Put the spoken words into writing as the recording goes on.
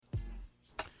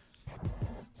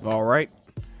All right.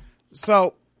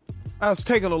 So, I was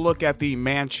taking a look at the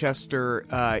Manchester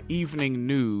Evening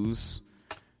News,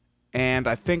 and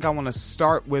I think I want to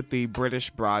start with the British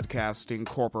Broadcasting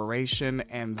Corporation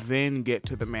and then get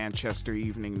to the Manchester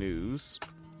Evening News,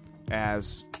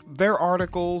 as their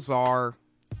articles are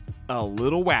a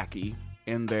little wacky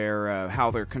in their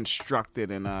how they're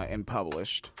constructed and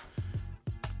published.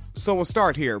 So we'll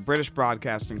start here. British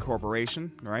Broadcasting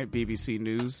Corporation, right? BBC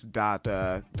News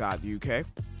 .uk,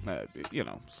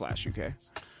 /UK.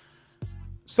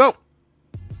 So,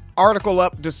 article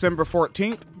up December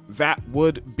 14th. That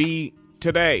would be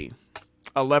today,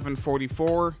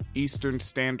 11:44 Eastern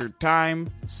Standard Time.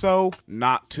 So,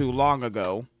 not too long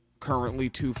ago. Currently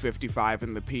 2:55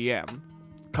 in the PM.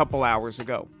 Couple hours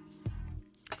ago.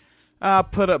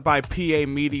 Put up by PA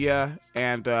Media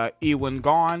and Ewan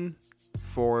Gaughan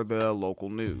for the local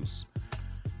news.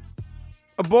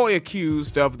 A boy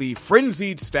accused of the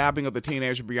frenzied stabbing of the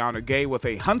teenager Brianna Ghey with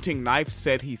a hunting knife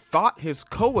said he thought his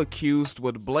co-accused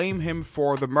would blame him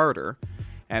for the murder.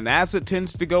 And as it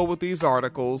tends to go with these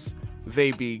articles,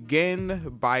 they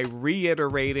begin by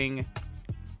reiterating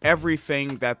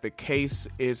everything that the case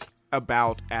is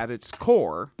about at its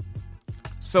core.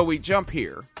 So we jump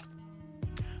here.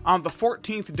 On the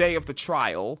 14th day of the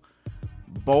trial,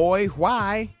 Boy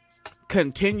Ghey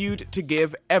continued to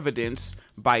give evidence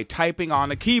by typing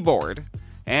on a keyboard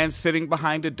and sitting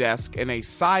behind a desk in a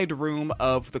side room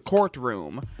of the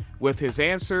courtroom, with his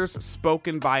answers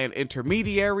spoken by an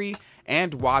intermediary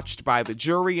and watched by the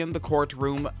jury in the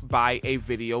courtroom by a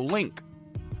video link.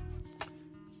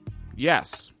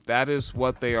 Yes, that is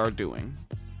what they are doing.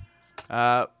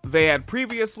 They had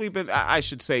previously been, I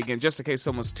should say again, just in case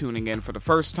someone's tuning in for the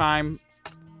first time,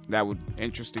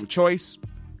 interesting choice.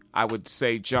 I would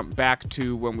say jump back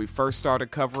to when we first started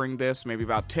covering this, maybe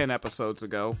about 10 episodes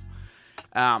ago.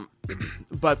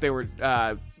 But they were,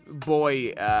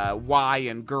 boy Y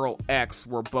and girl X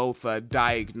were both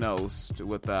diagnosed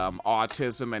with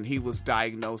autism, and he was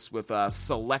diagnosed with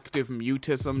selective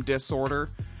mutism disorder.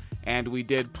 And we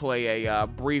did play a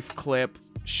brief clip,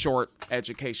 short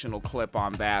educational clip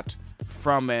on that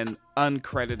from an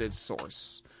uncredited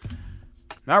source.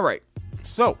 All right,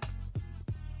 so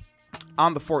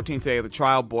on the 14th day of the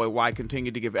trial, Boy Y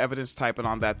continued to give evidence typing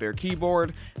on their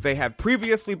keyboard. They had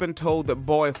previously been told that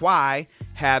Boy Y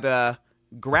had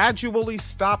gradually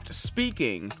stopped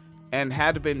speaking and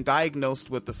had been diagnosed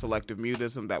with the selective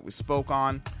mutism that we spoke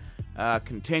on.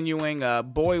 Continuing,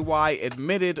 Boy Y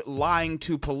admitted lying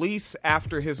to police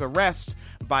after his arrest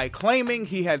by claiming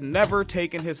he had never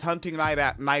taken his hunting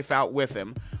knife out with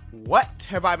him. What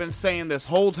have I been saying this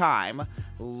whole time?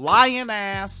 Lying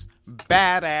ass,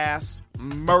 badass,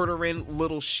 murdering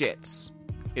little shits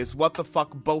is what the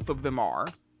fuck both of them are.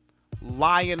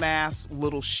 Lying ass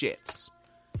little shits.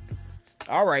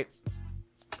 Alright.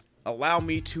 Allow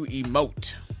me to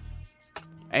emote.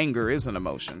 Anger is an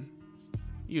emotion.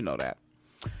 You know that.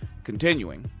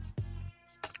 Continuing.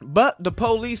 But the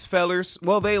police fellers,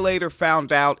 they later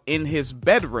found out in his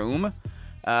bedroom.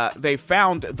 They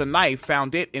found the knife,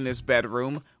 found it in his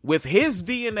bedroom with his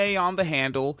DNA on the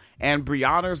handle and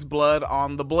Brianna's blood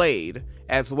on the blade,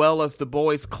 as well as the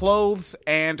boy's clothes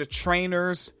and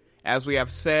trainers. As we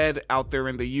have said out there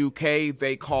in the UK,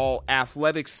 they call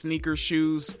athletic sneaker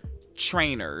shoes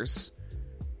trainers.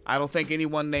 I don't think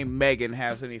anyone named Megan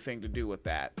has anything to do with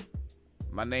that.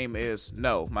 My name is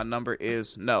no. My number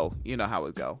is no. You know how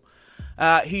it go.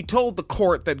 He told the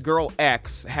court that girl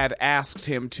X had asked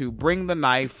him to bring the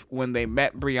knife when they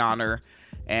met Brianna,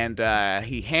 and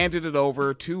he handed it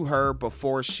over to her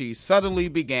before she suddenly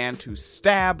began to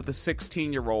stab the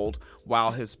 16-year-old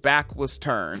while his back was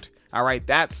turned. All right,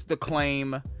 that's the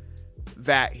claim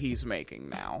that he's making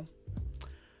now.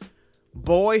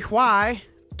 Boy Y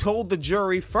told the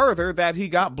jury further that he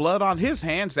got blood on his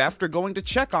hands after going to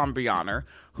check on Brianna,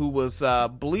 who was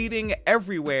bleeding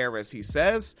everywhere, as he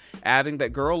says, adding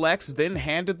that girl X then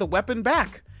handed the weapon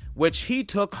back, which he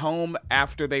took home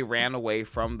after they ran away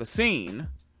from the scene.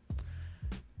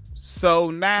 So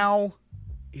now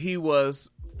he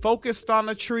was focused on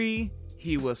a tree,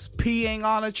 he was peeing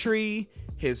on a tree,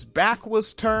 his back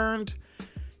was turned,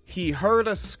 he heard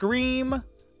a scream,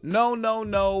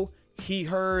 no, he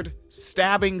heard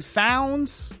stabbing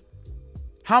sounds.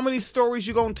 How many stories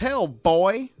you gonna tell,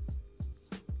 boy?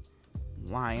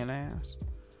 Lying ass.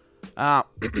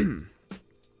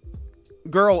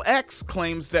 Girl X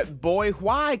claims that Boy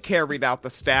Y carried out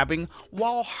the stabbing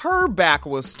while her back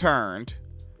was turned.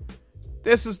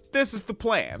 This is the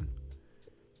plan.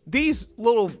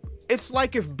 It's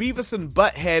like if Beavis and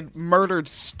Butthead murdered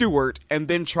Stuart and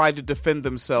then tried to defend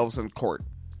themselves in court.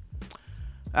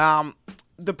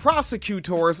 The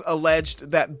prosecutors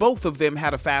alleged that both of them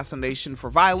had a fascination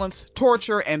for violence,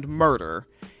 torture, and murder,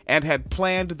 and had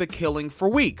planned the killing for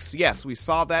weeks. Yes, we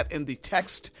saw that in the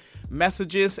text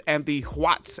messages and the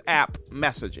WhatsApp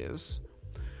messages.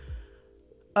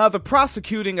 The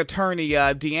prosecuting attorney,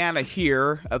 Brianna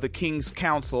here of the King's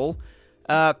Counsel,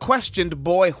 questioned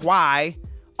Boy Ghey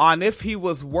on if he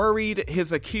was worried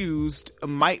his accused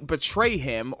might betray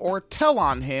him or tell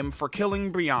on him for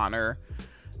killing Brianna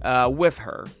with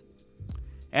her.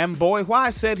 And Boy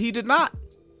Ghey said he did not.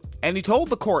 And he told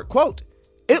the court, quote,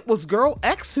 "It was girl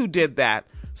X who did that,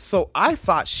 so I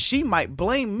thought she might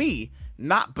blame me,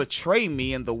 not betray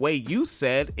me in the way you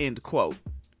said," end quote.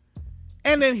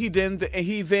 And then he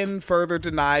then further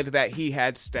denied that he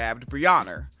had stabbed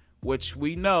Brianna, which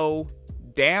we know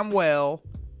damn well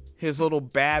his little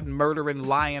bad murdering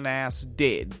lion ass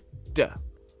did. Duh.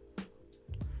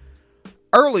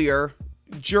 Earlier,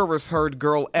 jurors heard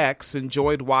Girl X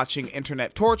enjoyed watching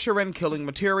internet torture and killing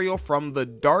material from the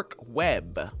dark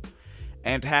web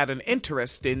and had an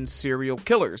interest in serial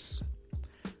killers.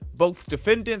 Both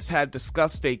defendants had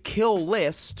discussed a kill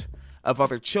list of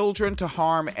other children to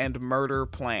harm and murder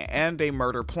plan, and a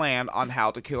murder plan on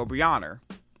how to kill Brianna,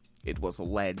 it was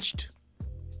alleged.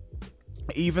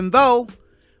 Even though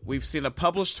we've seen a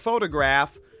published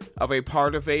photograph of a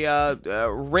part of a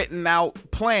written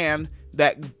out plan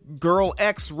that Girl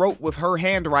X wrote with her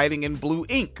handwriting in blue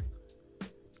ink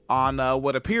on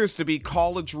what appears to be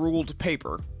college-ruled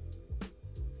paper.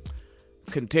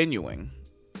 Continuing.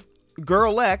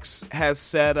 Girl X has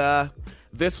said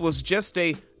this was just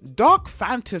a dark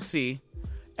fantasy,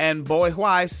 and Boy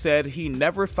Ghey said he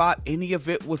never thought any of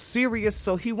it was serious,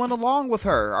 so he went along with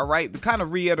her. All right, kind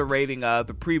of reiterating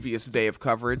the previous day of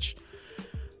coverage.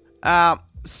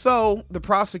 So the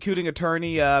prosecuting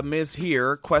attorney, Ms.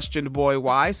 Here, questioned Boy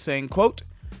Ghey, saying, quote,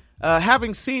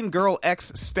 "Having seen Girl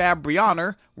X stab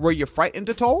Brianna, were you frightened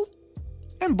at all?"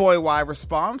 And Boy Ghey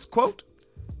responds, quote,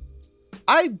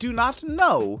 "I do not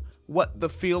know what the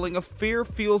feeling of fear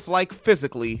feels like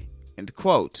physically," end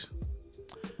quote.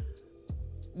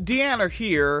 Brianna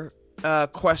here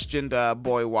questioned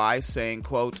Boy Ghey, saying,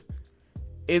 quote,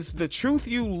 Is the truth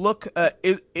you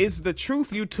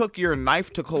took your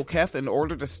knife to Colketh in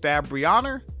order to stab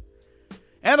Brianna?"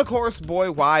 And of course,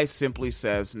 Boy Ghey simply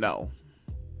says no.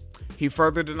 He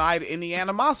further denied any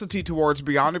animosity towards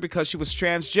Brianna because she was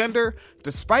transgender,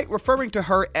 despite referring to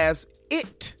her as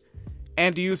it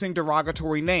and using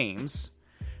derogatory names.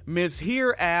 Ms.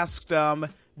 Here asked,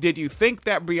 did you think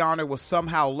that Brianna was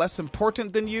somehow less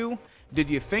important than you? Did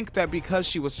you think that because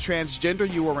she was transgender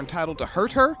you were entitled to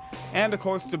hurt her? And of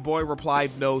course the boy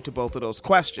replied no to both of those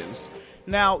questions.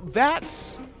 Now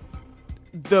that's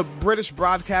the British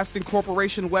Broadcasting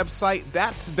Corporation website.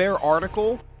 That's their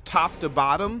article, top to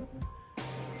bottom.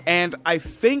 And I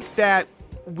think that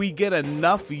we get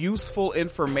enough useful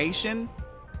information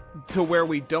to where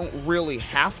we don't really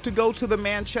have to go to the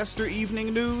Manchester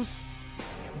Evening News.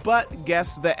 But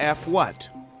guess the F what?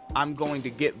 I'm going to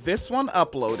get this one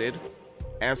uploaded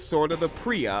as sort of the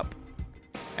pre-up,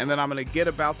 and then I'm going to get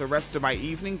about the rest of my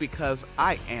evening because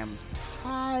I am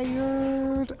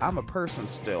tired. I'm a person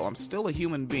still. I'm still a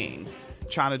human being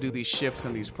trying to do these shifts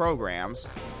in these programs.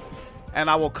 And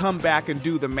I will come back and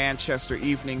do the Manchester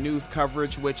Evening News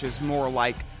coverage, which is more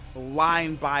like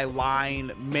line by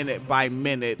line, minute by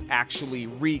minute, actually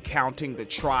recounting the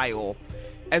trial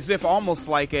as if almost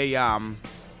like a,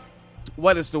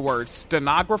 what is the word?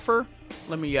 Stenographer?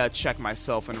 Let me check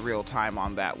myself in real time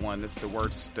on that one. It's the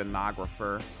word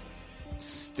stenographer.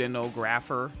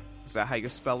 Stenographer. Is that how you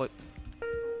spell it?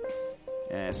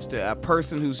 It's a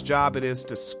person whose job it is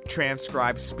to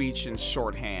transcribe speech in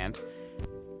shorthand.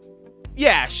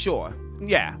 Yeah, sure.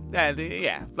 Yeah,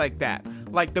 like that.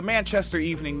 Like the Manchester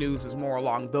Evening News is more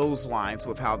along those lines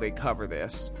with how they cover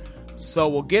this. So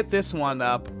we'll get this one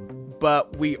up,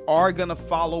 but we are going to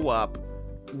follow up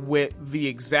with the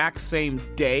exact same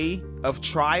day of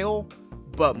trial,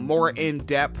 but more in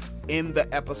depth in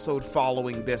the episode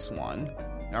following this one.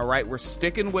 All right, we're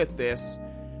sticking with this.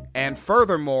 And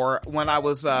furthermore, when I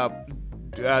was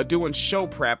doing show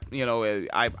prep, you know,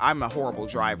 I'm a horrible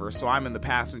driver, so I'm in the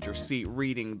passenger seat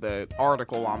reading the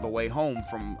article on the way home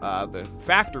from the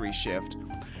factory shift.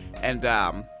 And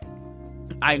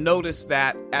I noticed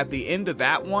that at the end of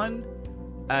that one,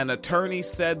 an attorney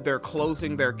said they're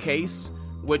closing their case,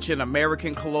 which in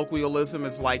American colloquialism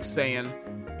is like saying,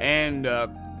 and,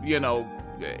 you know,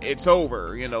 it's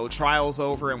over, you know, trial's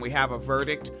over and we have a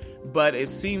verdict. But it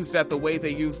seems that the way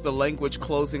they use the language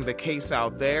closing the case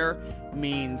out there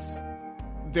means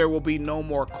there will be no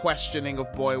more questioning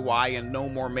of Boy Ghey and no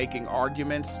more making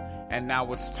arguments. and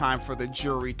now it's time for the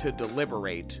jury to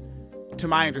deliberate. To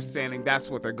my understanding,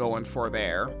 that's what they're going for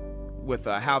there, with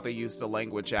how they use the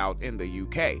language out in the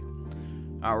UK.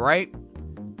 Alright?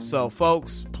 So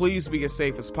folks, please be as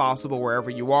safe as possible wherever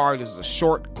you are. This is a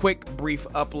short, quick, brief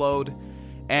upload.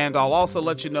 And I'll also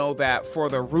let you know that for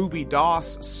the Ruby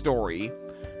DOS story,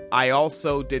 I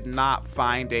also did not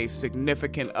find a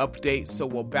significant update, so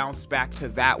we'll bounce back to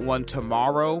that one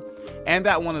tomorrow. And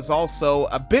that one is also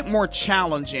a bit more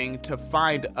challenging to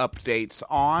find updates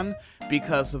on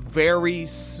because very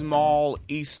small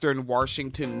Eastern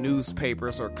Washington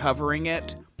newspapers are covering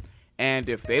it. And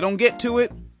if they don't get to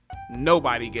it,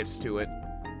 nobody gets to it.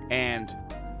 And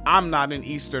I'm not in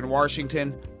Eastern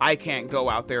Washington. I can't go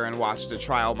out there and watch the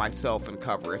trial myself and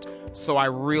cover it. So I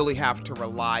really have to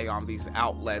rely on these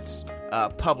outlets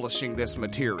publishing this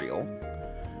material.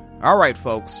 Alright,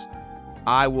 folks.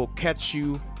 I will catch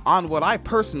you on what I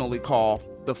personally call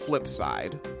the flip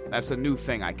side. That's a new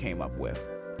thing I came up with.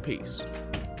 Peace.